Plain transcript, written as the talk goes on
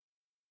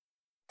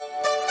Are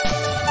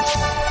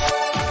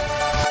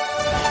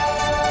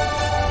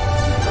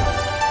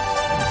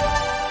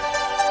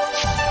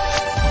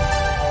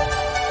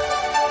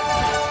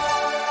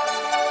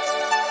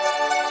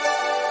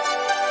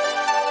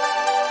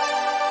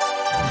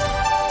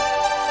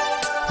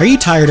you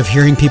tired of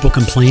hearing people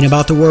complain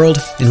about the world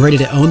and ready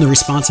to own the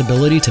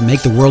responsibility to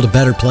make the world a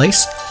better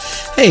place?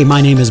 Hey,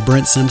 my name is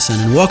Brent Simpson,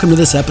 and welcome to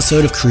this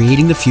episode of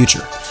Creating the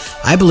Future.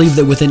 I believe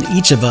that within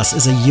each of us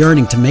is a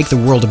yearning to make the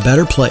world a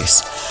better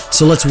place.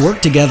 So let's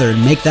work together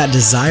and make that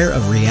desire a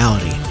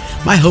reality.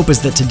 My hope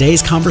is that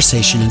today's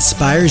conversation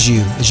inspires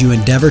you as you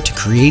endeavor to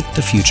create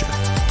the future.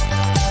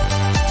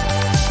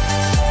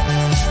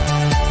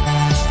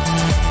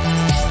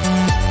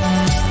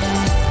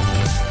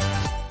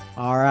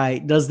 All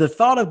right. Does the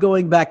thought of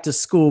going back to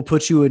school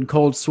put you in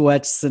cold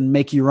sweats and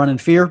make you run in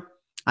fear?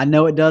 I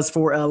know it does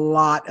for a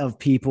lot of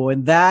people,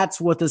 and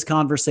that's what this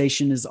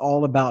conversation is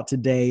all about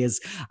today. Is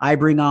I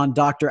bring on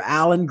Dr.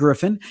 Alan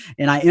Griffin,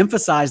 and I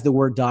emphasize the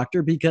word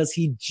doctor because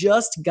he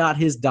just got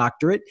his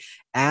doctorate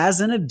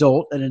as an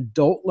adult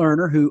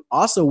learner who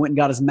also went and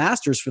got his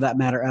master's for that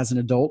matter as an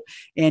adult.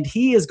 And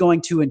he is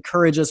going to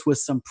encourage us with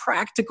some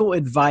practical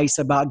advice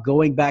about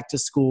going back to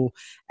school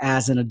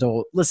as an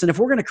adult. Listen, if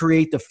we're going to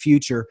create the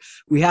future,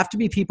 we have to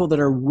be people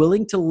that are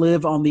willing to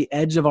live on the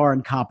edge of our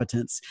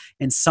incompetence.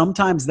 And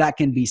sometimes that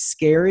can be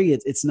scary.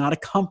 It's not a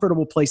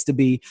comfortable place to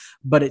be,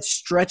 but it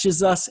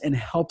stretches us and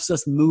helps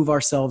us move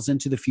ourselves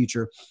into the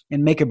future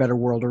and make a better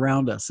world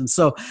around us. And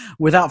so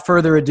without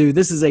further ado,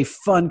 this is a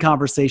fun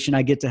conversation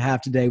I get to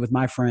have today with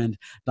my friend,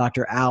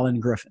 Dr. Alan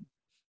Griffin.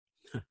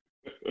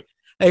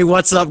 Hey,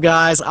 what's up,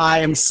 guys? I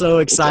am so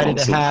excited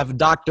to have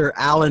Dr.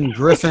 Alan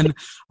Griffin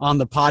on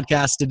the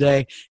podcast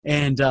today.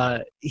 And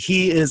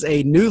he is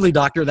a newly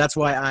doctor. That's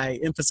why I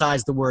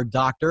emphasize the word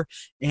doctor.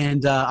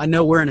 And I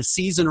know we're in a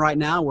season right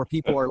now where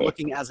people are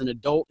looking as an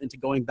adult into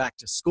going back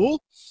to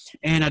school.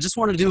 And I just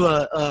want to do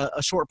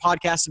a short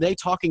podcast today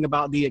talking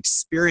about the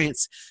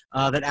experience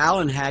that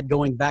Alan had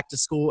going back to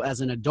school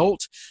as an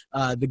adult,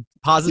 the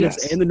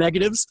positives and the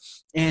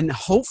negatives. And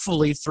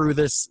hopefully through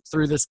this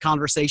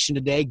conversation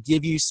today,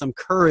 give you some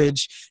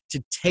courage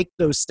to take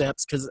those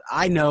steps, because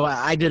I know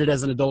I did it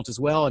as an adult as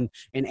well, and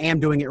am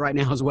doing it right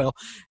now as well.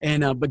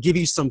 And but give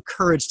you some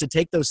courage to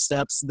take those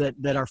steps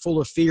that are full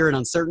of fear and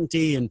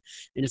uncertainty. And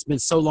it's been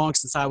so long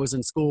since I was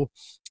in school,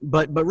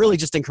 but really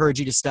just encourage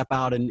you to step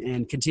out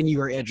and continue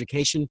your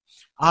education.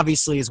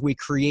 Obviously, as we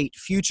create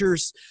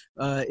futures,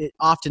 it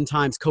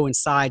oftentimes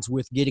coincides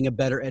with getting a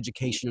better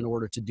education in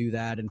order to do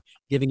that and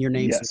giving your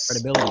name some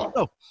credibility.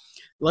 So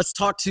let's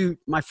talk to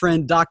my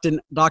friend,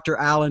 Dr.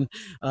 Alan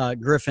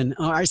Griffin.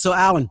 All right, so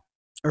Alan,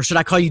 or should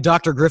I call you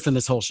Dr. Griffin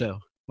this whole show?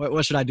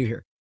 What should I do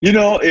here? You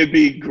know, it'd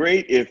be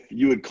great if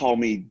you would call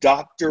me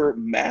Dr.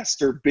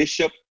 Master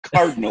Bishop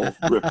Cardinal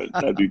Griffin.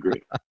 That'd be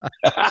great.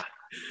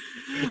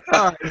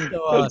 All right,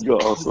 so, let's go.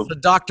 Awesome. So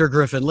Dr.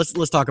 Griffin,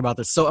 let's talk about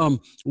this. So,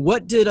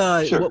 what did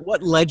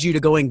what led you to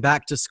going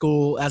back to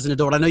school as an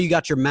adult? I know you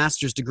got your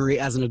master's degree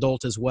as an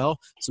adult as well,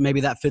 so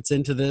maybe that fits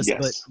into this.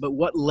 Yes. But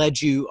what led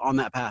you on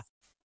that path?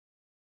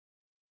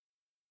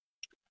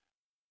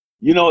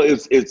 You know,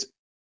 it's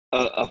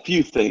a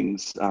few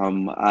things.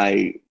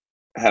 I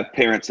have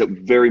parents that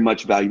very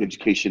much value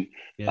education.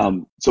 Yeah.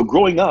 So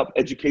growing up,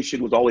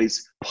 education was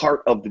always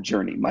part of the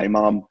journey. My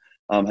mom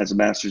has a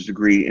master's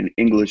degree in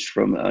English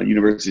from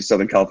University of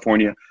Southern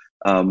California.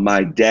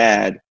 My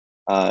dad,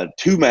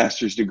 2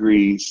 master's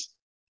degrees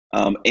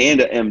and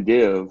an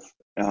MDiv.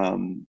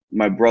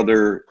 My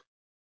brother,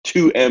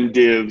 2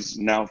 MDivs,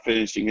 now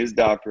finishing his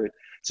doctorate.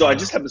 So I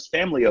just have this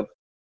family of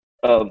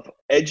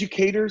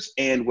educators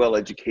and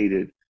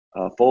well-educated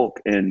folk.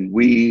 And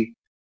we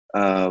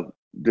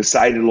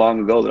decided long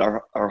ago that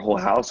our whole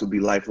house would be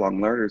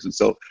lifelong learners. And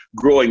so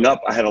growing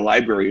up, I had a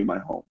library in my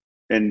home.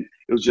 And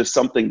it was just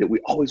something that we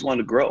always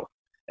wanted to grow.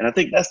 And I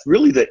think that's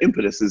really the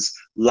impetus, is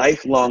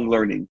lifelong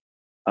learning.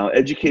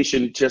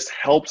 Education just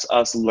helps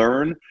us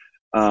learn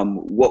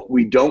what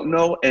we don't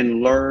know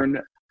and learn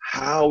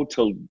how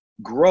to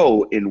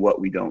grow in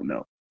what we don't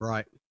know.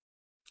 Right.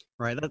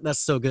 That's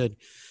so good.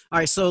 All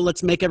right, so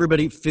let's make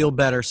everybody feel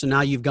better. So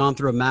now you've gone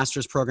through a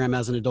master's program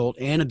as an adult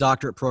and a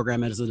doctorate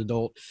program as an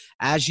adult.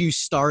 As you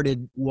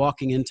started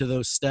walking into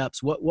those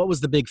steps, what was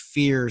the big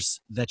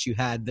fears that you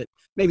had that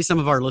maybe some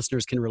of our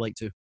listeners can relate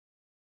to?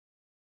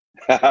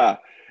 One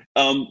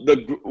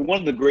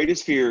of the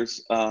greatest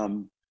fears,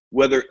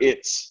 whether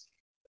it's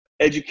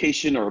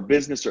education or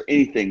business or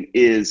anything,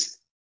 is,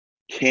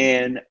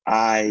 can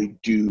I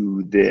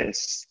do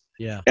this?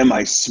 Yeah. Am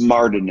I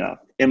smart enough?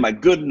 Am I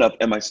good enough?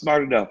 Am I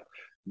smart enough?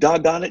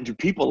 Doggone it, do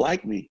people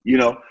like me? You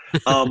know,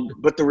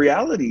 but the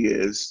reality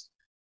is,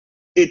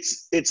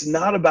 it's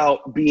not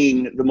about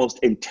being the most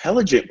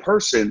intelligent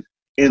person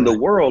in the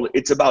world.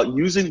 It's about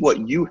using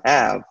what you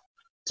have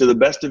to the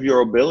best of your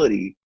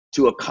ability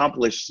to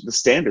accomplish the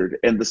standard.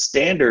 And the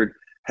standard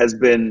has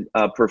been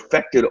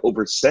perfected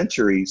over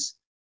centuries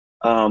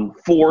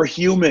for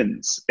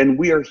humans. And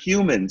we are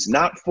humans,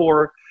 not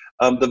for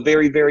the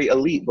very, very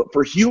elite, but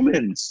for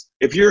humans.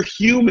 If you're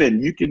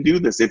human, you can do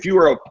this. If you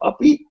are a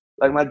puppy,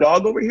 like my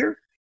dog over here,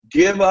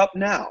 give up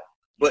now.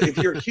 But if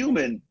you're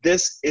human,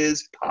 this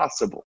is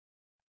possible.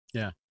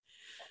 Yeah.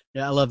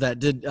 Yeah, I love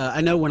that.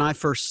 I know when I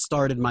first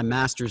started my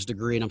master's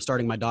degree, and I'm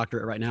starting my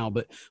doctorate right now,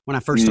 but when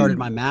I first started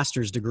my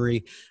master's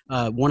degree,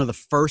 one of the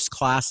first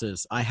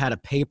classes, I had a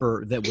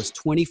paper that was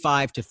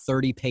 25 to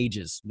 30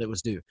 pages that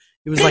was due.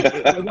 It was like,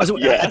 it wasn't,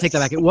 Yes. I take that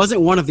back. It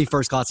wasn't one of the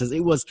first classes.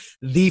 It was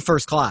the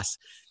first class.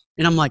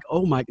 And I'm like,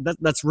 oh my,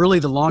 that's really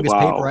the longest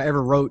paper I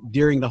ever wrote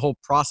during the whole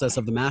process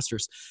of the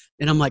master's.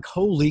 And I'm like,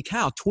 holy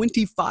cow,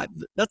 25,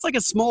 that's like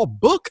a small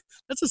book.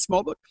 That's a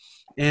small book.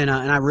 And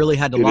I really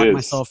had to lock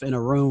myself in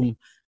a room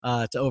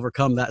to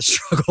overcome that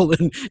struggle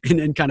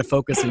and kind of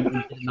focus and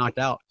get knocked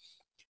out.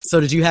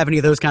 So did you have any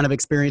of those kind of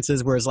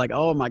experiences where it's like,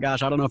 oh my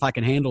gosh, I don't know if I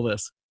can handle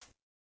this?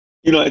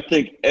 You know, I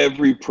think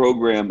every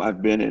program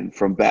I've been in,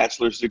 from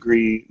bachelor's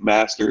degree,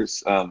 master's,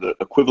 the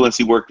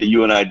equivalency work that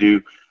you and I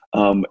do,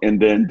 and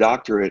then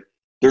doctorate,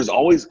 there's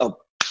always a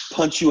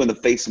punch you in the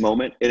face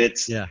moment. And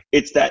it's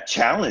that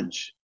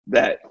challenge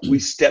that we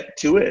step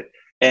to it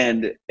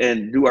and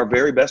do our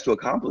very best to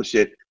accomplish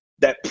it.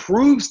 That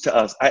proves to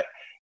us,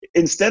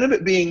 instead of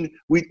it being,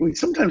 we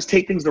sometimes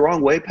take things the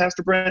wrong way,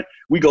 Pastor Brent.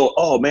 We go,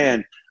 oh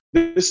man,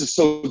 this is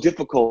so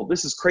difficult.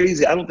 This is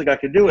crazy. I don't think I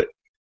can do it.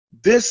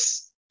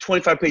 This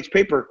 25-page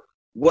paper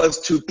was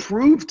to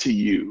prove to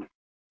you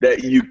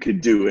that you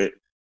could do it,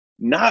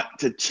 not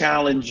to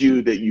challenge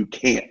you that you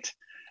can't.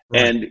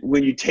 Right. And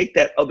when you take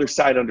that other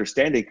side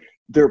understanding,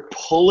 they're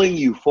pulling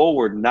you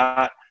forward,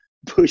 not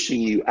pushing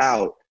you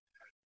out.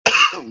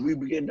 We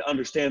begin to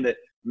understand that,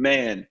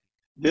 man,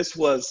 this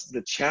was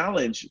the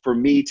challenge for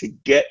me to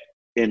get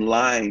in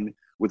line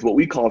with what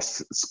we call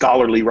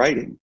scholarly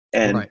writing.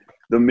 And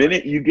the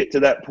minute you get to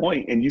that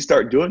point and you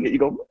start doing it, you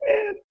go,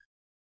 man,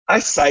 I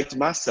psyched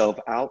myself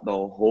out the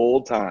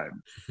whole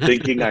time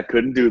thinking I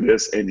couldn't do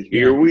this. And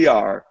here we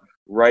are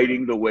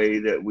writing the way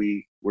that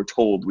we were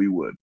told we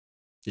would.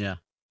 Yeah.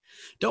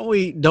 Don't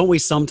we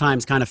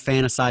sometimes kind of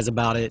fantasize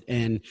about it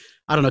and,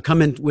 I don't know,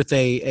 come in with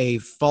a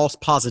false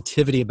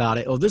positivity about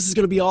it. Oh, this is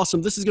going to be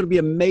awesome. This is going to be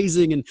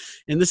amazing. And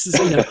this is,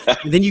 and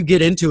then you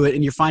get into it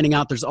and you're finding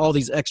out there's all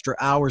these extra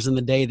hours in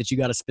the day that you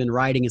got to spend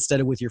writing instead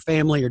of with your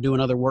family or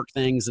doing other work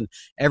things, and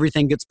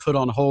everything gets put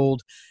on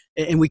hold.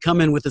 And we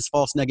come in with this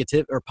false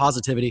negative or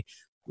positivity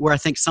where I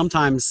think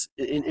sometimes,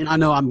 and I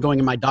know I'm going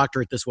in my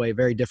doctorate this way,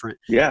 very different.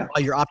 Yeah.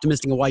 While you're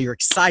optimistic and while you're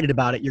excited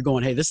about it, you're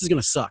going, hey, this is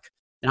going to suck.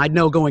 And I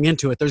know going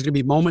into it, there's going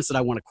to be moments that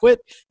I want to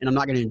quit and I'm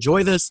not going to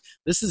enjoy this.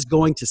 This is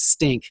going to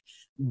stink,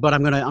 but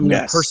I'm going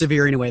to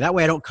persevere anyway. That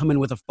way I don't come in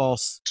with a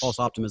false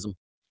optimism.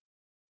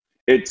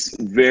 It's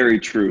very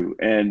true.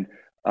 And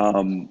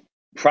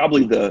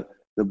probably the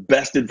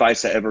best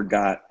advice I ever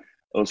got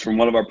was from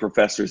one of our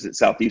professors at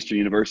Southeastern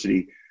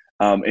University.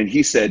 And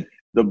he said,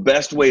 the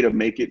best way to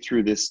make it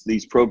through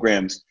these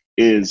programs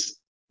is,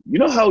 you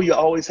know how you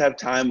always have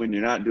time when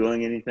you're not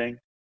doing anything?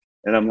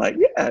 And I'm like,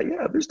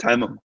 yeah, there's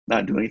time I'm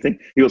not doing anything.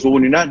 He goes, well,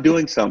 when you're not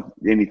doing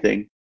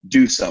anything,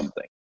 do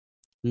something.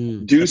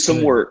 Do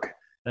some work.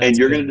 And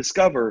you're going to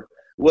discover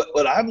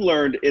what I've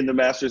learned in the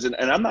master's. And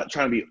I'm not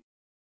trying to be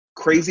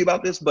crazy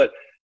about this, but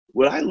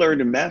what I learned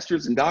in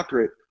master's and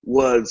doctorate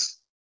was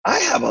I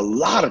have a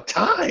lot of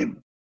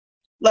time.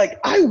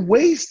 Like, I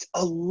waste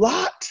a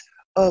lot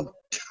of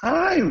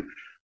time.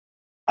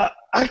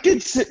 I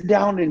could sit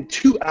down in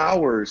 2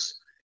 hours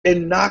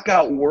and knock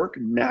out work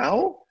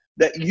now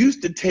that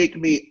used to take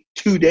me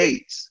 2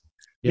 days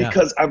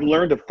because I've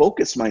learned to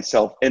focus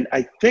myself. And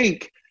I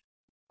think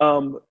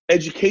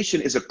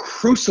education is a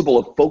crucible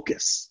of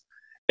focus.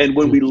 And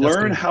when we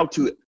learn how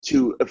to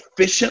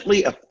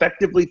efficiently,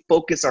 effectively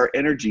focus our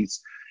energies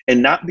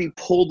and not be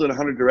pulled in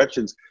 100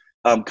 directions,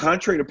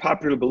 contrary to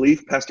popular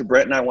belief, Pastor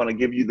Brett and I want to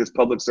give you this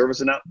public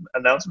service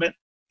announcement.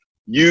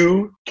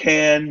 You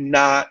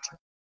cannot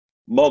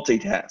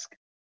multitask.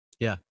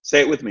 Yeah.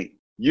 Say it with me.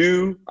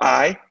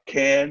 I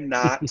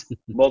cannot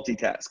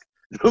multitask.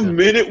 The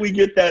minute we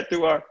get that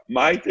through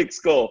my thick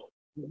skull,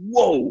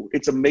 whoa,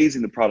 it's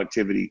amazing the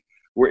productivity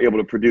we're able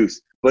to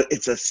produce. But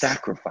it's a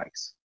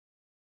sacrifice.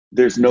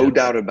 There's no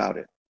doubt about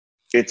it.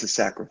 It's a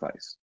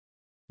sacrifice.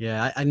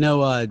 Yeah, I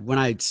know when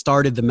I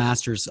started the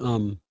master's,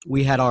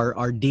 we had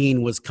our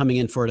dean was coming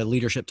in for a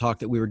leadership talk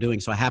that we were doing.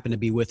 So I happened to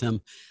be with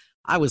him.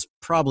 I was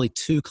probably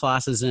 2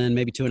 classes in,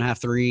 maybe 2.5,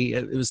 3.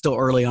 It was still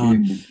early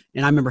on.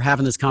 And I remember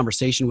having this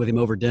conversation with him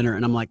over dinner.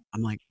 And I'm like,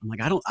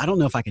 I don't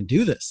know if I can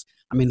do this.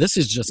 I mean, this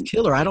is just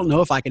killer. I don't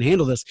know if I can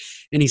handle this.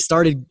 And he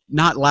started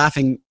not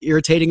laughing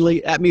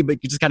irritatingly at me,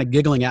 but just kind of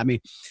giggling at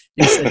me.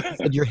 And he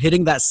said, you're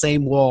hitting that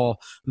same wall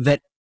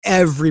that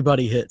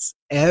everybody hits.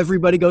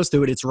 Everybody goes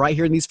through it. It's right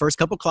here in these first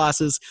couple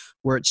classes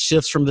where it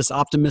shifts from this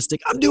optimistic,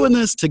 I'm doing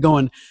this, to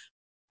going,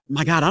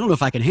 my God, I don't know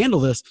if I can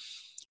handle this.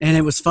 And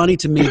it was funny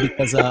to me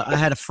because I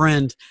had a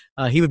friend.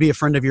 He would be a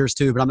friend of yours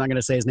too, but I'm not going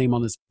to say his name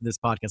on this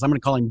podcast. I'm going to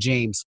call him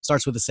James.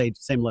 Starts with the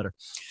same letter.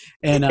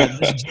 And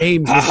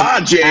James.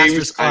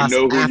 James, I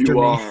know who you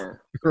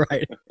are.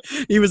 Right.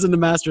 He was in the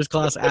master's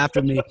class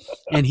after me,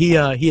 and he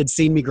had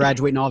seen me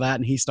graduate and all that,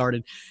 and he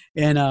started,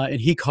 and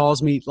he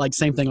calls me, like,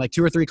 same thing, like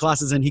 2 or 3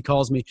 classes in, he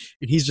calls me,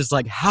 and he's just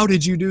like, "How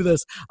did you do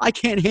this? I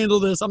can't handle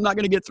this. I'm not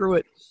going to get through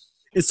it."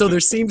 And so there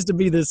seems to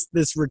be this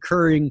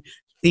recurring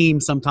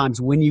theme sometimes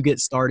when you get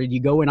started.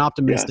 You go in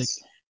optimistic,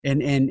 Yes.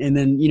 and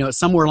then,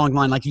 somewhere along the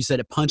line, like you said,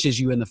 it punches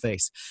you in the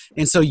face.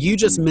 And so you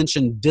just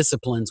mentioned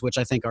disciplines, which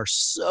I think are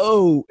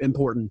so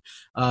important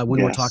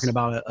when we're talking Yes.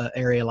 about an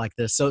area like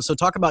this. So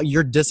talk about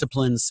your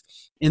disciplines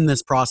in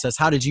this process.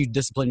 How did you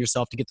discipline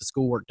yourself to get the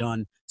schoolwork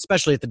done,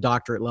 especially at the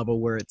doctorate level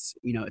where it's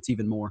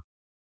even more?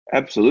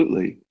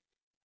 Absolutely.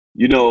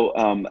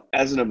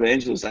 As an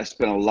evangelist, I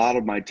spend a lot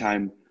of my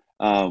time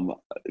um,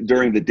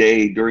 during the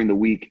day, during the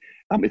week.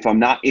 If I'm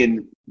not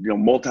in,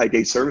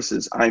 multi-day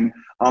services, I'm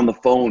on the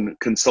phone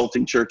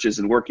consulting churches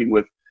and working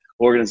with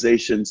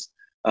organizations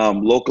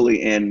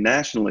locally and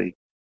nationally.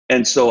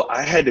 And so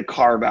I had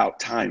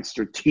to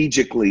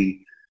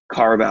strategically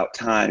carve out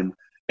time.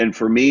 And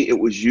for me, it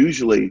was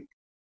usually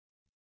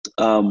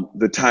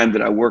the time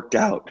that I worked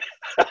out.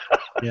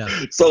 Yeah.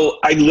 So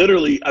I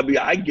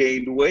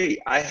gained weight.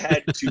 I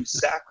had to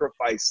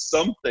sacrifice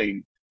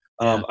something.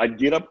 Yeah. I'd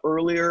get up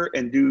earlier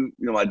and do,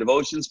 my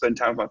devotion, spend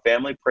time with my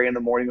family, pray in the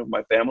morning with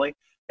my family.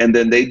 And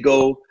then they'd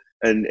go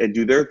and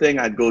do their thing.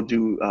 I'd go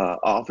do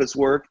office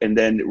work. And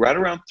then right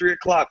around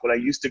 3:00, when I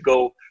used to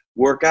go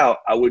work out,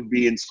 I would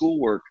be in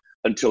schoolwork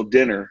until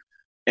dinner.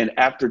 And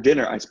after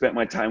dinner, I spent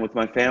my time with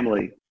my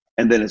family.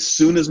 And then as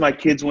soon as my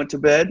kids went to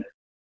bed,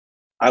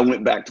 I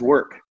went back to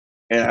work,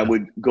 and I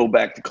would go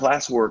back to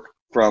classwork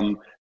from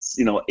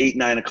 8,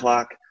 9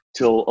 o'clock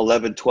till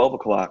 11, 12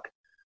 o'clock,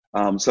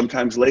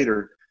 sometimes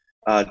later,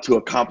 to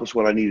accomplish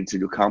what I needed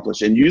to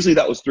accomplish. And usually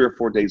that was 3 or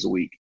 4 days a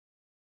week.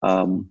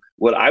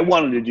 What I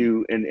wanted to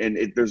do,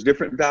 there's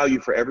different value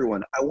for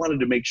everyone. I wanted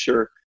to make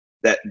sure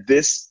that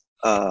this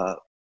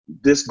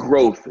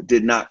growth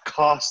did not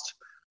cost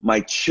my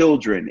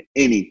children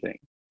anything.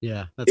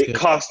 Yeah, that's good. It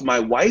cost my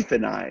wife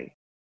and I,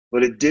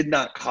 but it did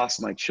not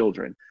cost my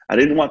children. I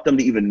didn't want them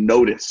to even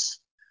notice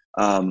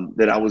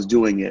that I was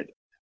doing it.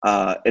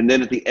 And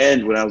then at the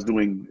end, when I was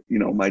doing,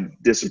 my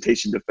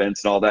dissertation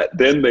defense and all that,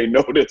 then they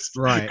noticed,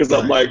 because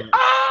I'm like,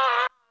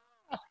 ah!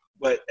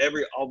 But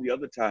all the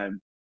other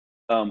time,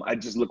 I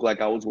just looked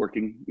like I was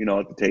working, at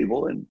the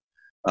table. And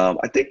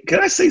I think, can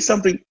I say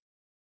something?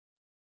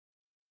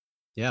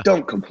 Yeah.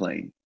 Don't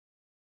complain.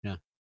 Yeah.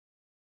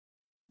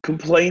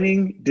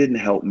 Complaining didn't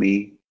help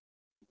me.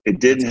 It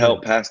didn't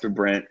help Pastor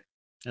Brent.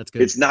 That's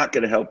good. It's not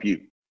going to help you.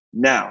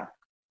 Now,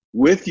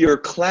 with your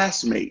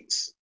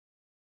classmates,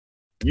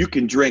 you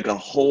can drink a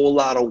whole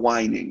lot of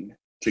whining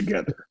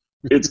together.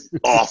 It's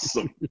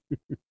awesome.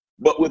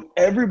 But with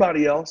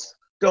everybody else,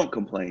 don't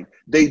complain.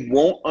 They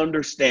won't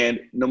understand,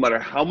 no matter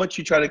how much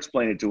you try to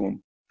explain it to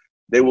them.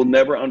 They will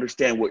never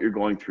understand what you're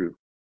going through.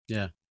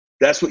 Yeah.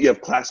 That's what you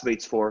have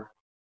classmates for.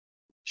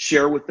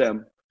 Share with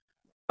them.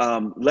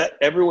 Let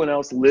everyone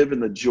else live in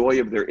the joy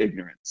of their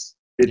ignorance.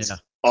 It's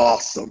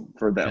awesome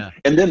for them. Yeah.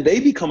 And then they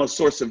become a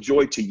source of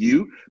joy to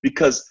you,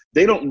 because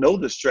they don't know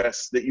the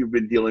stress that you've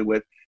been dealing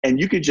with. And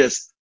you could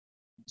just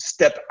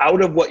step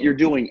out of what you're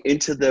doing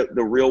into the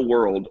real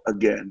world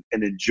again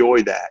and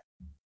enjoy that.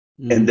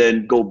 Mm-hmm. And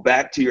then go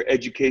back to your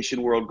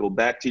education world, go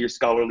back to your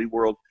scholarly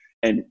world,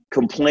 and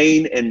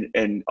complain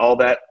and all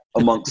that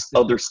amongst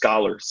other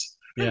scholars.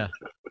 Yeah.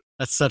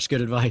 That's such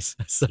good advice.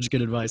 That's such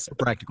good advice.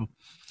 Practical.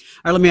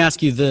 All right, let me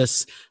ask you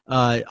this.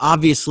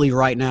 Obviously,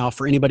 right now,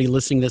 for anybody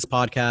listening to this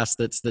podcast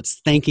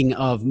that's thinking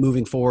of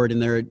moving forward in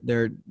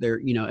their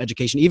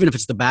education, even if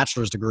it's the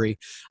bachelor's degree.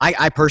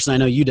 I personally, I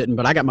know you didn't,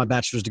 but I got my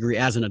bachelor's degree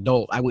as an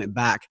adult. I went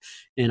back,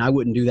 and I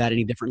wouldn't do that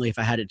any differently if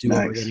I had it to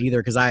over again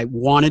either, because I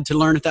wanted to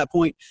learn at that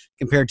point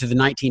compared to the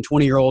 19,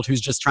 20-year-old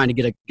who's just trying to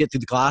get through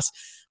the class.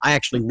 I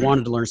actually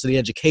wanted to learn, so the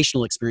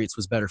educational experience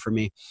was better for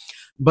me.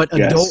 But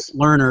adult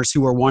learners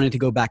who are wanting to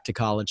go back to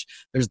college,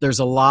 there's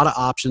a lot of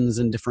options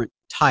and different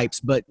types,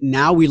 but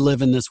now we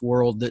live in this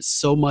world that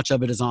so much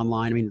of it is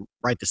online. I mean,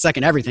 right this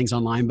second, everything's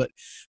online, but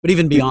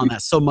even beyond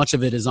that, so much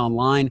of it is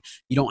online.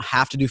 You don't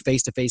have to do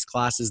face-to-face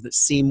classes that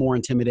seem more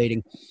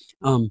intimidating.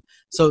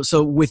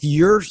 So with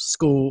your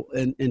school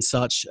and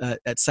such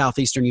at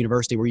Southeastern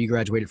University, where you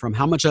graduated from,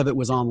 how much of it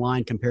was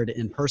online compared to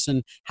in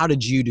person? How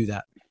did you do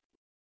that?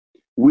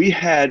 We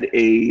had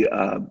a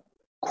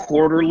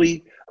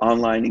quarterly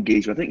online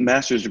engagement. I think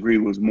master's degree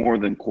was more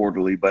than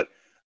quarterly, but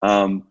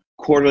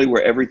quarterly,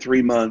 where every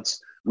 3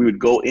 months we would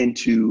go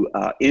into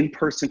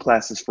in-person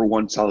classes for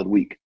one solid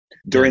week.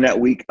 During that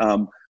week,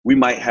 we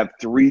might have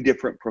 3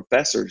 different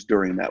professors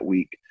during that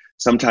week,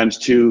 sometimes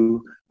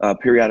 2,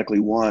 periodically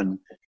 1.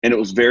 And it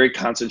was very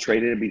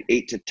concentrated. It'd be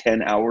 8 to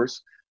 10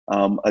 hours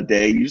a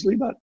day, usually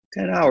about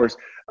 10 hours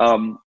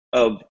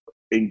of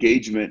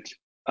engagement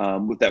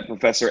with that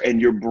professor.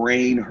 And your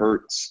brain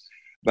hurts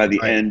by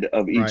the end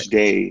of each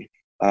day.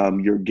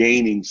 You're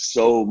gaining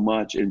so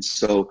much. And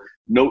so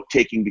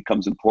note-taking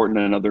becomes important.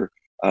 Another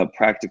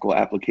practical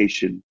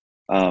application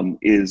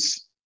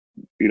is,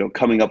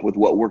 coming up with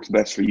what works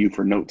best for you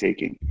for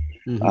note-taking,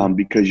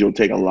 because you'll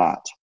take a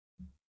lot.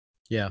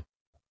 Yeah.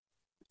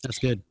 That's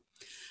good.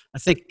 I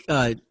think,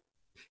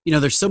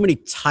 there's so many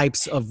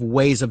types of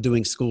ways of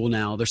doing school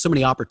now. There's so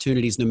many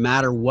opportunities, no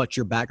matter what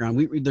your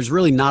background. There's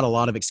really not a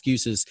lot of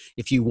excuses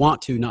if you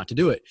want to not to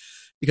do it,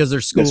 because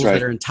there's That's schools right.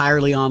 that are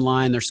entirely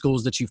online. There's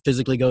schools that you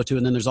physically go to,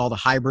 and then there's all the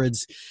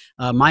hybrids.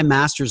 My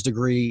master's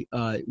degree,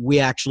 we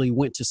actually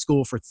went to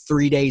school for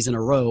 3 days in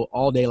a row,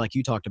 all day, like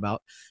you talked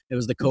about. It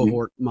was the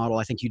cohort model.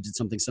 I think you did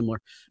something similar.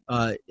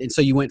 And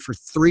so you went for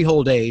 3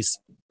 whole days,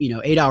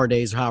 8-hour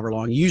days or however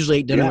long. You usually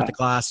ate dinner with the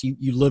class.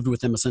 You lived with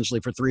them essentially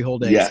for 3 whole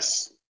days.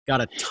 Yes. Got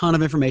a ton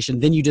of information.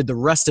 Then you did the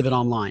rest of it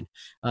online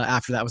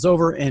after that was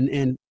over. And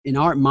in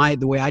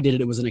the way I did it,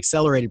 it was an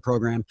accelerated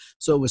program.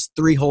 So it was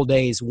 3 whole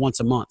days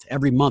once a month.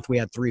 Every month we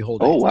had 3 whole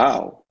days. Oh,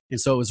 wow.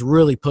 And so it was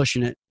really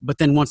pushing it. But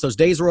then once those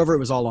days were over, it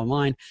was all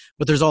online.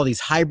 But there's all these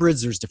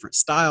hybrids. There's different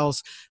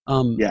styles.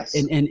 Yes.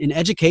 And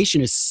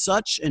education is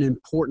such an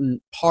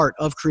important part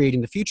of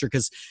creating the future,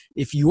 because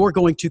if you're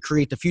going to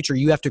create the future,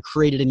 you have to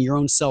create it in your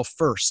own self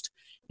first.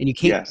 And you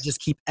can't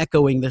just keep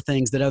echoing the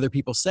things that other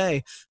people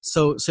say.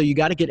 So you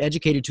got to get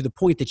educated to the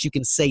point that you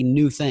can say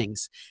new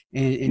things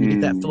and you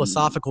get that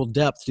philosophical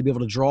depth to be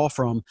able to draw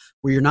from,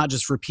 where you're not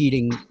just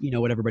repeating,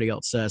 what everybody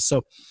else says.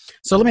 So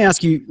let me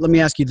ask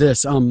you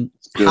this.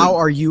 How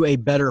are you a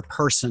better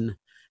person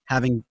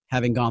having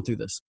gone through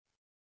this?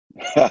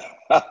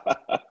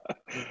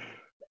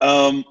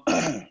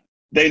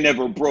 They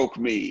never broke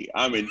me.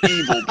 I'm an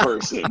evil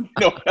person.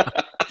 No.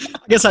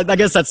 I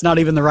guess that's not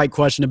even the right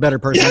question. A better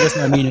person. I guess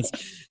what I mean is,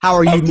 how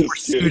are you more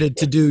suited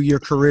to do your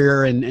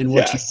career and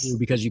what you do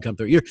because you come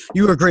through?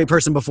 You were a great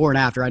person before and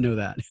after. I know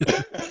that.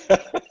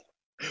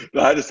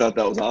 No, I just thought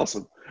that was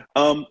awesome.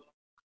 I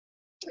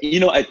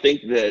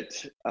think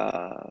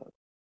that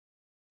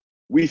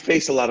we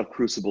face a lot of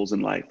crucibles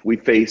in life. We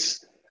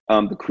face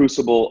the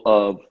crucible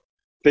of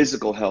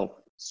physical health,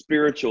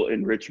 spiritual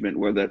enrichment,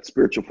 where that's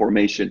spiritual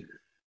formation.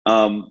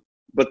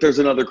 But there's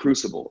another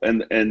crucible,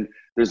 and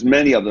there's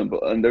many of them.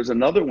 And there's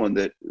another one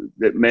that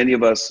many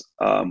of us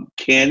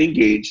can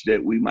engage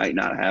that we might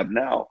not have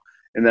now,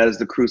 and that is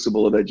the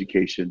crucible of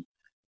education.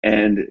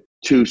 And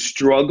to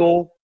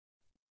struggle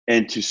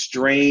and to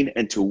strain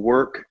and to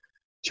work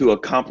to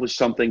accomplish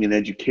something in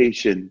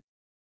education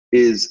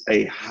is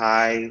a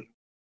high,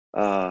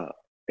 not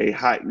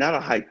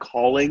a high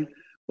calling,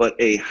 but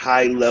a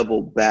high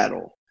level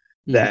battle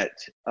that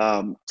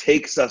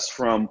takes us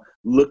from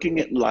looking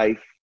at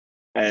life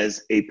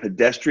as a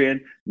pedestrian,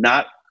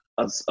 not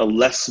a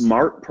less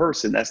smart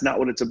person. That's not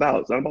what it's about.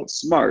 It's not about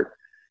smart.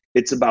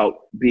 It's about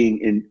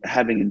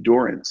having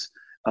endurance.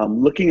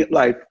 Looking at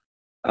life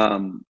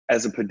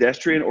as a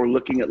pedestrian, or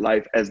looking at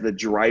life as the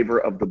driver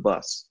of the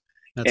bus.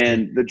 That's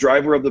and good. The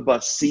driver of the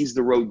bus sees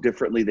the road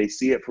differently. They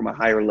see it from a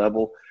higher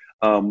level,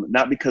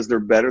 not because they're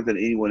better than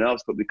anyone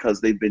else, but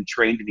because they've been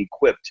trained and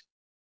equipped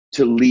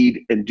to lead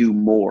and do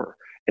more.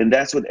 And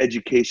that's what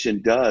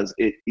education does.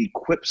 It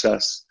equips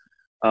us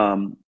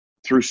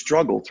through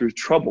struggle, through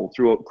trouble,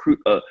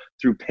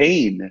 through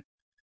pain,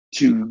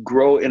 to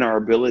grow in our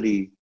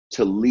ability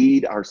to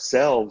lead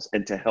ourselves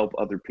and to help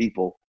other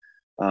people,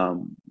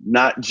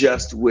 not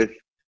just with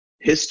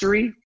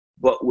history,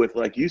 but with,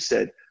 like you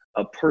said,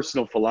 a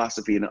personal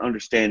philosophy and an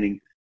understanding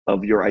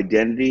of your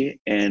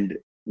identity and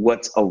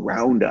what's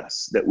around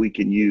us that we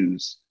can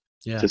use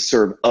to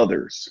serve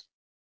others.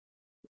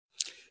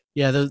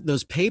 Yeah,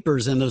 those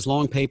papers and those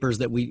long papers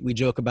that we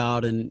joke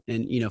about and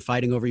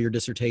fighting over your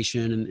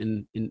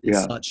dissertation and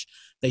such,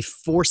 they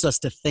force us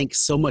to think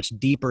so much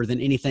deeper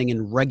than anything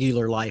in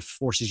regular life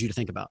forces you to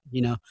think about.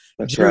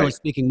 That's generally right.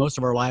 speaking, most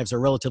of our lives are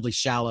relatively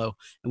shallow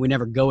and we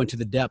never go into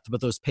the depth. But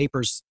those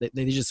papers,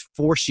 they just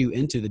force you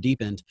into the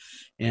deep end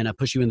and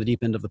push you in the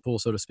deep end of the pool,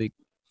 so to speak.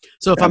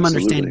 So if I'm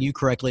understanding you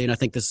correctly, and I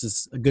think this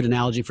is a good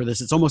analogy for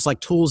this, it's almost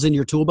like tools in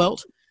your tool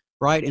belt.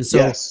 Right. And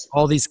so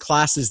all these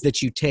classes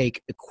that you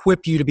take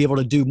equip you to be able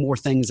to do more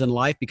things in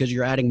life because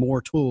you're adding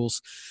more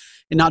tools,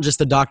 and not just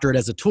the doctorate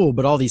as a tool,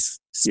 but all these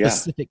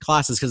specific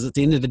classes. Because at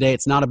the end of the day,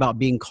 it's not about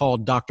being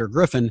called Dr.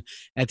 Griffin.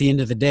 At the end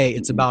of the day,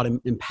 it's about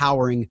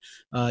empowering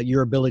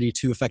your ability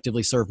to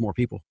effectively serve more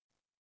people.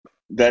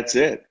 That's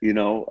it.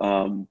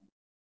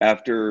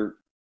 After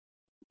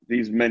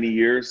these many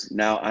years,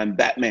 now I'm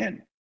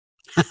Batman.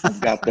 I've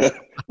got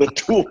the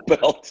tool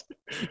belt.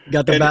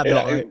 Got the bat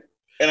belt, right?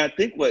 And I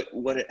think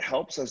what it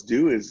helps us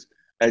do is,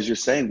 as you're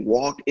saying,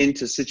 walk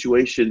into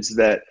situations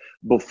that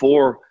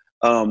before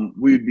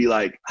we'd be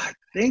like, I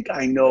think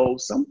I know,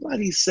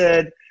 somebody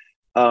said,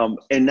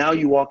 and now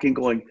you walk in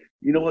going,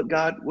 you know what,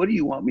 God, what do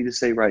you want me to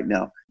say right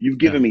now? You've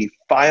given me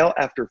file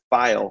after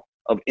file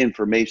of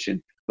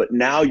information, but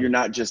now you're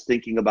not just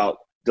thinking about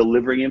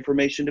delivering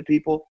information to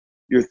people.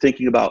 You're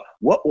thinking about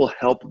what will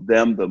help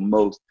them the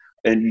most.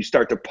 And you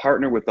start to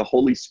partner with the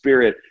Holy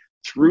Spirit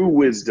through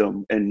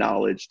wisdom and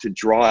knowledge to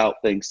draw out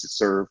things to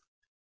serve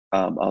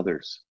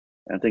others.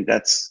 And I think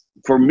that's,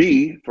 for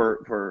me,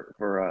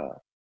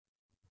 for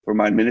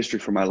my ministry,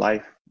 for my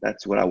life,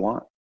 that's what I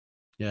want.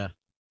 Yeah,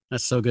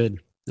 that's so good.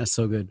 That's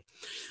so good.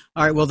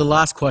 All right. Well, the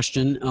last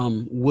question,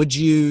 would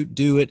you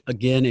do it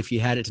again if you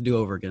had it to do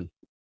over again?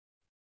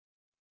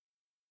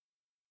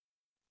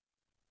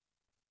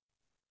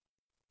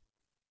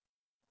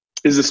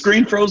 Is the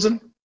screen frozen?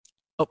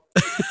 Oh.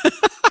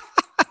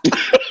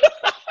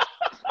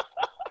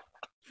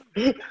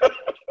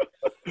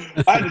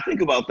 I had to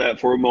think about that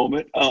for a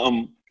moment.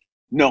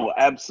 No,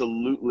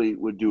 absolutely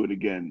would do it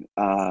again.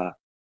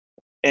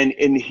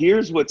 And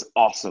here's what's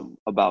awesome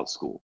about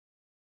school.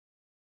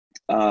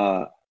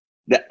 The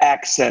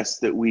access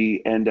that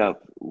we end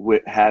up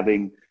with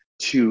having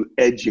to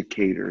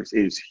educators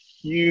is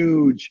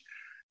huge.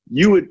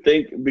 You would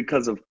think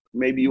because of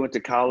maybe you went to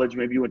college,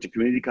 maybe you went to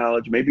community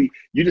college, maybe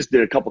you just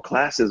did a couple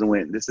classes and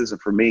went, this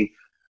isn't for me.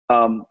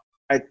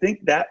 I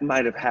think that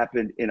might have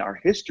happened in our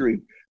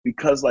history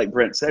because, like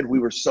Brent said, we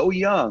were so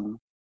young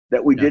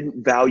that we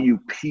didn't value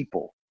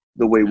people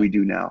the way we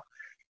do now.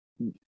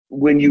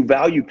 When you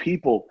value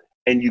people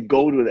and you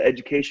go to the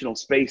educational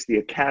space, the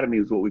academy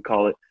is what we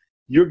call it,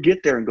 you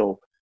get there and go,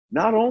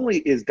 not only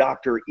is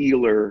Dr.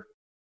 Ehler,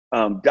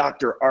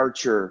 Dr.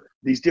 Archer,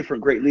 these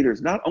different great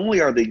leaders, not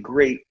only are they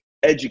great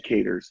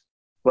educators,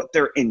 but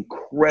they're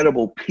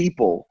incredible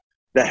people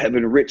that have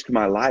enriched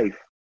my life.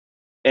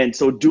 And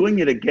so doing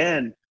it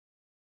again,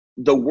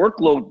 the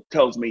workload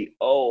tells me,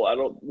 oh, I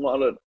don't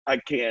want to, I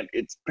can't,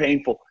 it's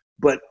painful.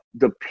 But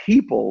the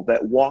people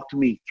that walked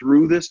me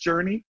through this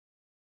journey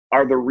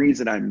are the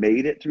reason I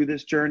made it through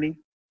this journey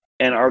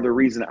and are the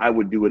reason I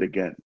would do it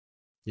again.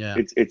 Yeah.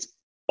 It's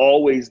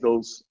always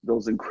those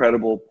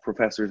incredible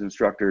professors,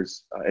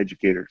 instructors,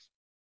 educators.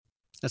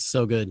 That's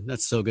so good.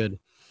 That's so good.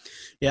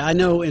 Yeah, I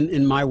know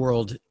in my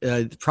world,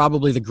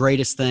 probably the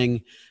greatest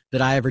thing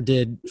that I ever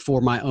did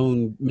for my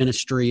own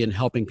ministry and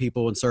helping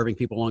people and serving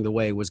people along the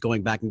way was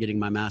going back and getting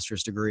my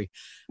master's degree.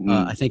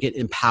 I think it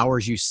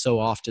empowers you so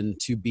often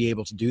to be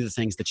able to do the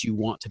things that you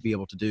want to be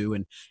able to do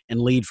and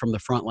lead from the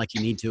front like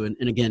you need to. And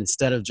again,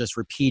 instead of just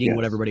repeating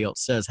what everybody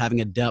else says, having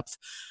a depth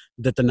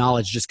that the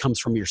knowledge just comes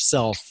from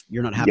yourself.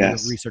 You're not having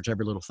to research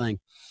every little thing.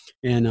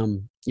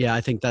 And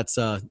I think that's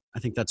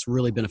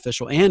really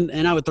beneficial.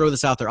 And I would throw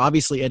this out there.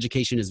 Obviously,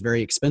 education is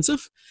very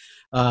expensive,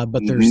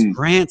 but there's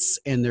grants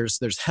and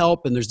there's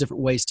help and there's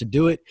different ways to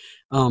do it.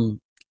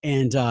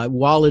 And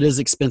while it is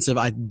expensive,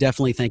 I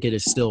definitely think it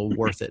is still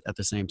worth it at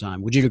the same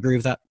time. Would you agree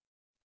with that?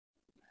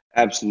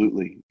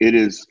 Absolutely, it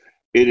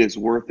is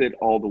worth it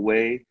all the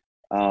way.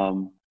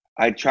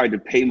 I tried to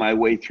pay my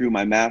way through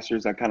my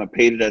master's. I kind of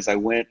paid it as I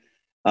went.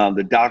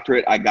 The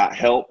doctorate, I got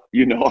help.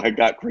 I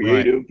got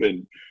creative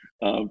and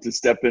to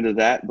step into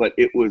that, but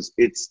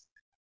it's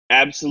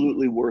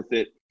absolutely worth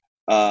it.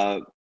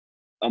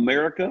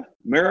 America,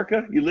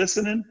 you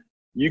listening?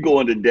 You go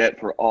into debt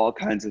for all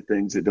kinds of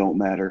things that don't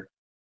matter.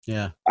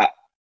 Yeah.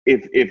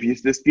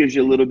 If this gives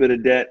you a little bit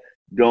of debt,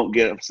 don't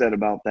get upset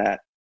about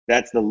that.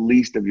 That's the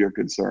least of your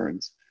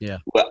concerns. Yeah.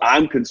 What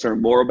I'm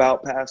concerned more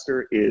about,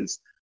 Pastor, is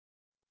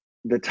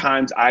the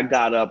times I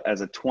got up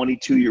as a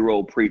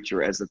 22-year-old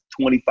preacher, as a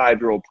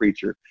 25-year-old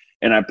preacher,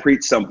 and I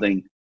preached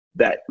something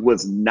that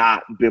was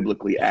not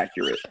biblically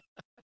accurate.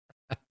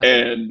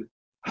 And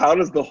how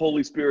does the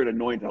Holy Spirit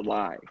anoint a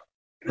lie?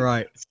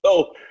 Right.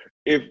 So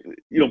if,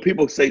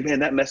 people say, man,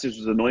 that message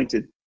was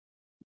anointed,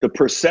 the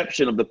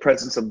perception of the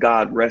presence of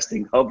God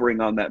resting, hovering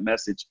on that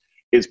message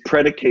is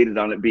predicated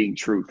on it being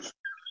truth.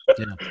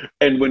 Yeah.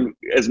 And when,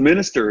 as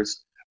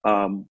ministers,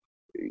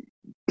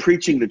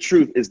 preaching the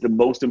truth is the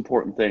most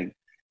important thing,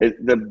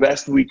 the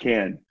best we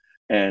can.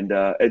 And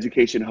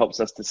education helps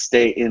us to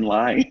stay in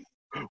line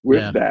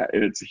with that.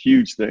 And it's a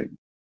huge thing.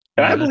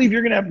 And I believe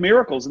you're going to have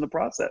miracles in the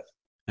process.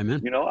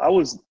 Amen. I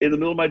was in the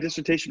middle of my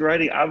dissertation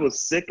writing. I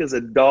was sick as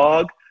a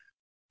dog.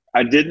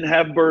 I didn't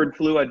have bird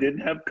flu. I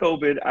didn't have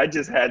COVID. I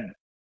just had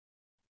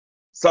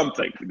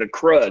something, the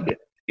crud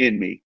in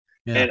me.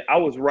 Yeah. And I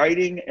was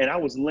writing and I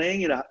was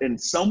laying in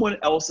someone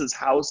else's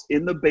house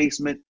in the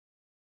basement,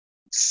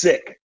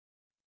 sick.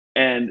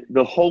 And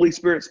the Holy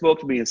Spirit spoke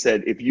to me and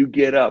said, if you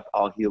get up,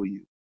 I'll heal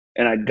you.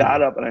 And I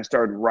got up and I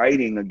started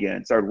writing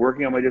again, started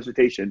working on my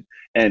dissertation,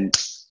 and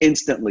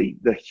instantly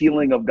the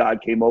healing of God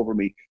came over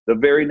me. The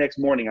very next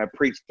morning, I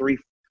preached 3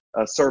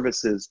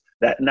 services.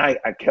 That night,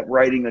 I kept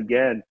writing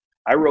again.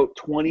 I wrote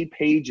 20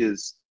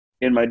 pages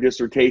in my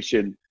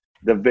dissertation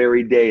the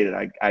very day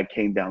that I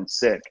came down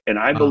sick. And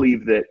I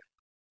believe that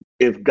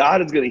if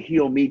God is going to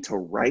heal me to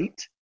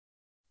write,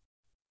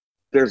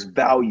 there's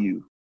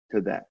value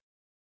to that.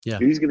 Yeah.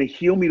 If he's going to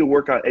heal me to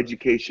work on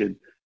education,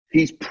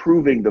 he's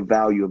proving the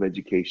value of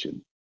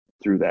education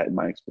through that, in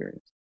my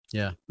experience.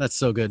 Yeah, that's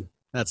so good.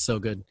 That's so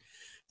good.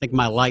 I think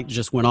my light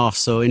just went off.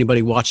 So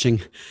anybody watching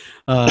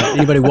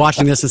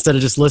this instead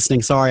of just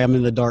listening, sorry, I'm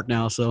in the dark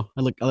now. So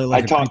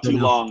I talked too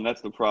long.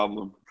 That's the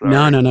problem.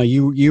 Sorry. No.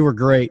 You were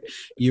great.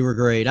 You were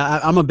great.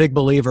 I'm a big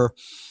believer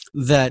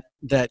that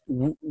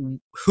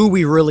who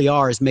we really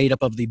are is made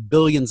up of the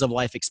billions of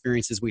life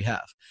experiences we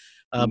have.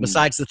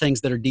 Besides the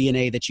things that are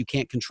DNA that you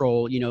can't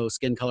control,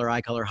 skin color, eye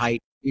color,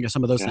 height,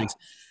 some of those things.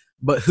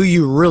 But who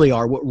you really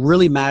are, what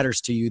really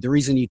matters to you, the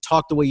reason you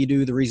talk the way you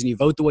do, the reason you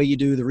vote the way you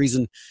do, the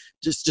reason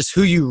just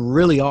who you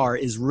really are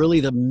is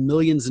really the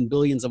millions and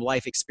billions of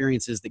life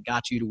experiences that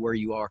got you to where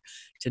you are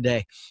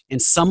today.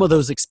 And some of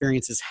those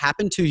experiences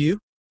happen to you.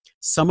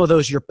 some of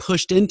those you're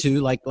pushed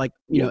into, like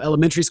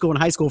elementary school and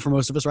high school for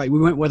most of us, right? We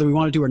went whether we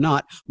wanted to or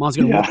not. Mom's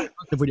going to work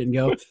if we didn't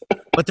go.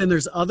 But then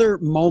there's other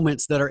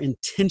moments that are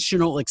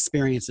intentional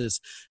experiences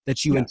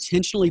that you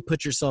intentionally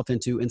put yourself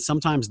into, and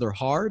sometimes they're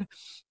hard.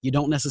 You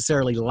don't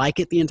necessarily like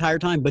it the entire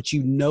time, but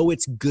you know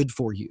it's good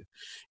for you.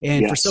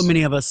 And for so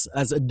many of us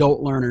as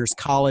adult learners,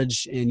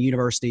 college and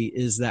university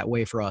is that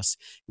way for us.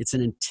 It's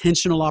an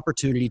intentional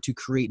opportunity to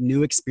create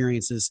new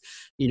experiences,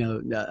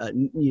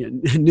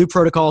 new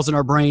protocols in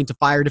our brain to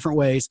fire different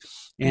ways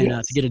and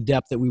to get a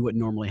depth that we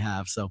wouldn't normally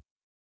have. So,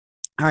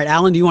 all right,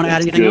 Alan, do you want to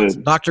add anything else?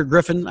 Dr.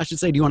 Griffin, I should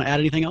say, do you want to add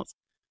anything else?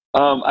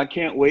 I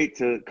can't wait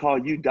to call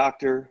you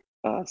Dr.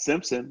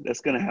 Simpson.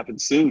 That's going to happen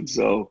soon.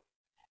 So,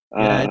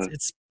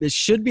 it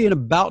should be in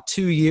about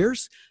 2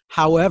 years.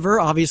 However,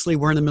 obviously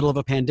we're in the middle of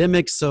a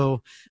pandemic,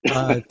 so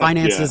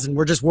finances, and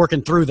we're just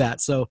working through that.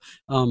 So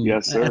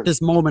at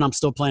this moment, I'm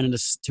still planning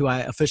to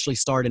officially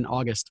start in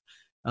August.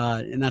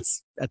 And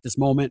that's at this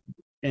moment.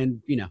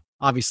 And,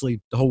 obviously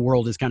the whole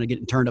world is kind of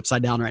getting turned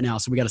upside down right now.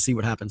 So we got to see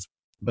what happens.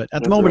 But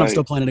at the moment, I'm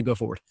still planning to go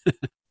forward.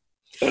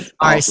 All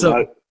right.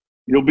 So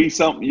you'll be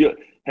something.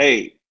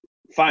 Hey,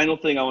 final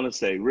thing I want to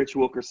say, Rich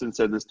Wilkerson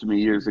said this to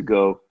me years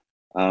ago.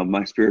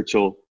 My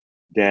spiritual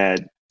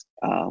dad,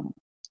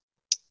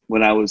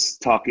 when I was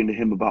talking to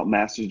him about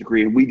master's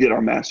degree, and we did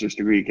our master's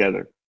degree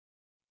together.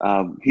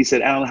 He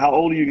said, "Alan, how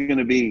old are you going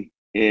to be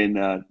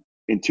in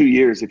 2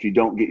 years if you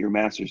don't get your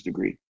master's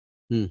degree?"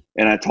 And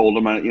I told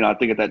him, I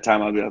think at that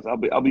time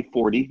I'll be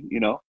 40.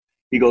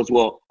 He goes,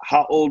 "Well,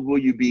 how old will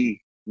you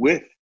be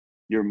with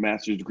your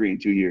master's degree in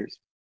 2 years?"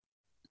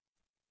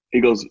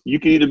 He goes, "You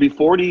can either be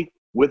 40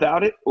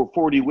 without it or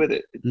 40 with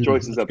it. The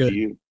choice is up to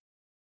you."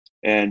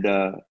 And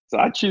so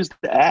I choose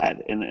to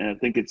add, and I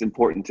think it's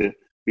important to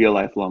be a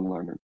lifelong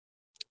learner.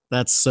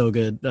 That's so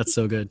good. That's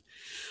so good.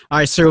 All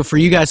right. So for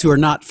you guys who are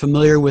not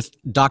familiar with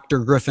Dr.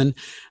 Griffin,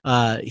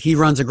 he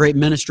runs a great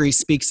ministry,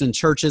 speaks in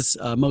churches,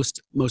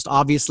 most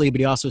obviously, but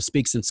he also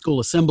speaks in school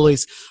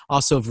assemblies,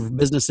 also for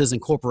businesses and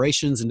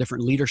corporations and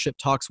different leadership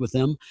talks with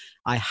them.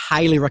 I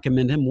highly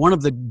recommend him. One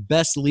of the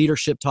best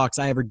leadership talks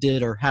I ever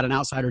did or had an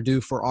outsider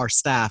do for our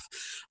staff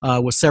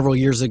was several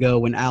years ago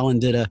when Alan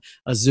did a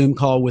Zoom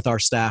call with our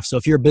staff. So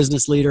if you're a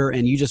business leader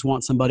and you just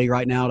want somebody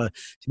right now to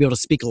be able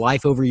to speak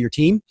life over your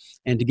team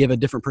and to give a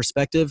different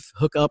perspective,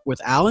 hook up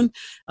with Alan.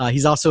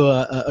 He's also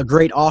a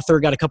great author,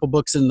 got a couple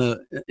books in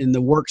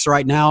the works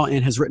right now,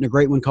 and has written a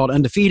great one called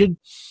Undefeated.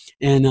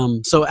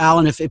 And so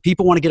Alan, if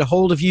people want to get a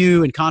hold of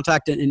you and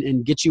contact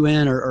and get you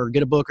in or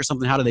get a book or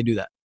something, how do they do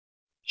that?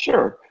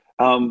 Sure.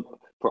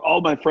 For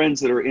all my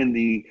friends that are in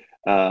the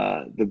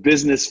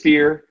business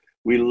sphere,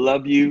 we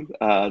love you.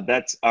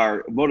 That's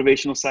our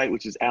motivational site,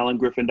 which is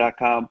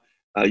alangriffin.com.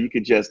 You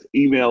can just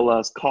email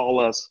us, call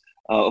us.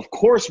 Of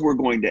course, we're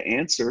going to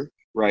answer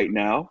right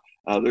now.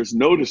 There's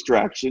no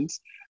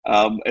distractions.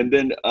 And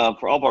then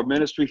for all of our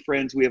ministry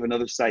friends, we have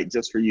another site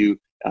just for you,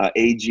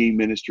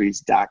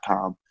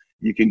 agministries.com.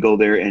 You can go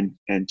there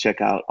and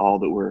check out all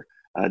that we're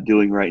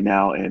doing right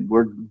now. And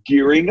we're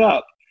gearing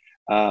up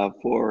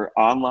for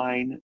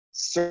online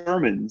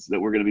sermons that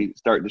we're going to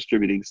start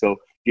distributing. So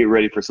get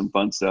ready for some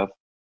fun stuff.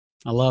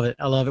 I love it.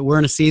 I love it. We're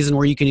in a season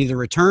where you can either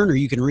return or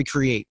you can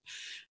recreate.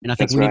 And I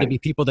think we need to be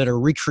people that are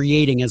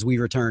recreating as we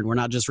return. We're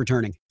not just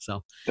returning.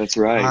 So that's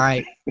right. All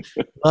right.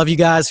 Love you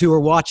guys who are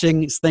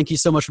watching. Thank you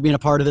so much for being a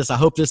part of this. I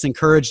hope this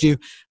encouraged you.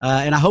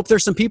 And I hope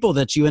there's some people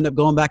that you end up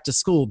going back to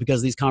school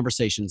because of these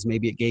conversations.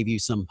 Maybe it gave you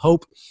some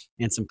hope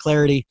and some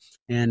clarity.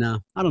 And I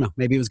don't know,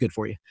 maybe it was good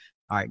for you.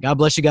 All right. God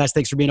bless you guys.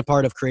 Thanks for being a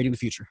part of Creating the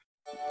Future.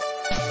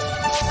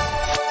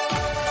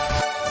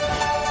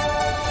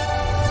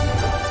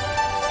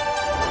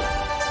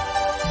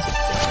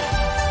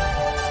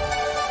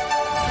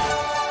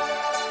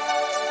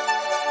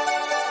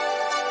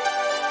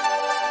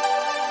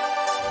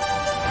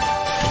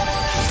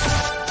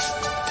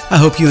 I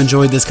hope you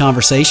enjoyed this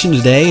conversation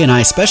today, and I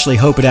especially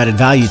hope it added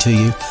value to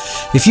you.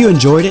 If you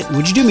enjoyed it,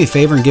 would you do me a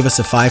favor and give us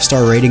a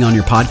 5-star rating on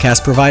your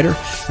podcast provider?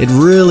 It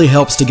really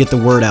helps to get the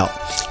word out.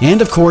 And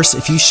of course,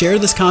 if you share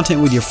this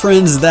content with your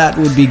friends, that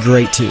would be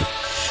great too.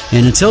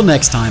 And until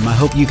next time, I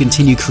hope you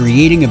continue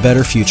creating a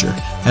better future.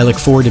 I look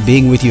forward to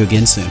being with you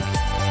again soon.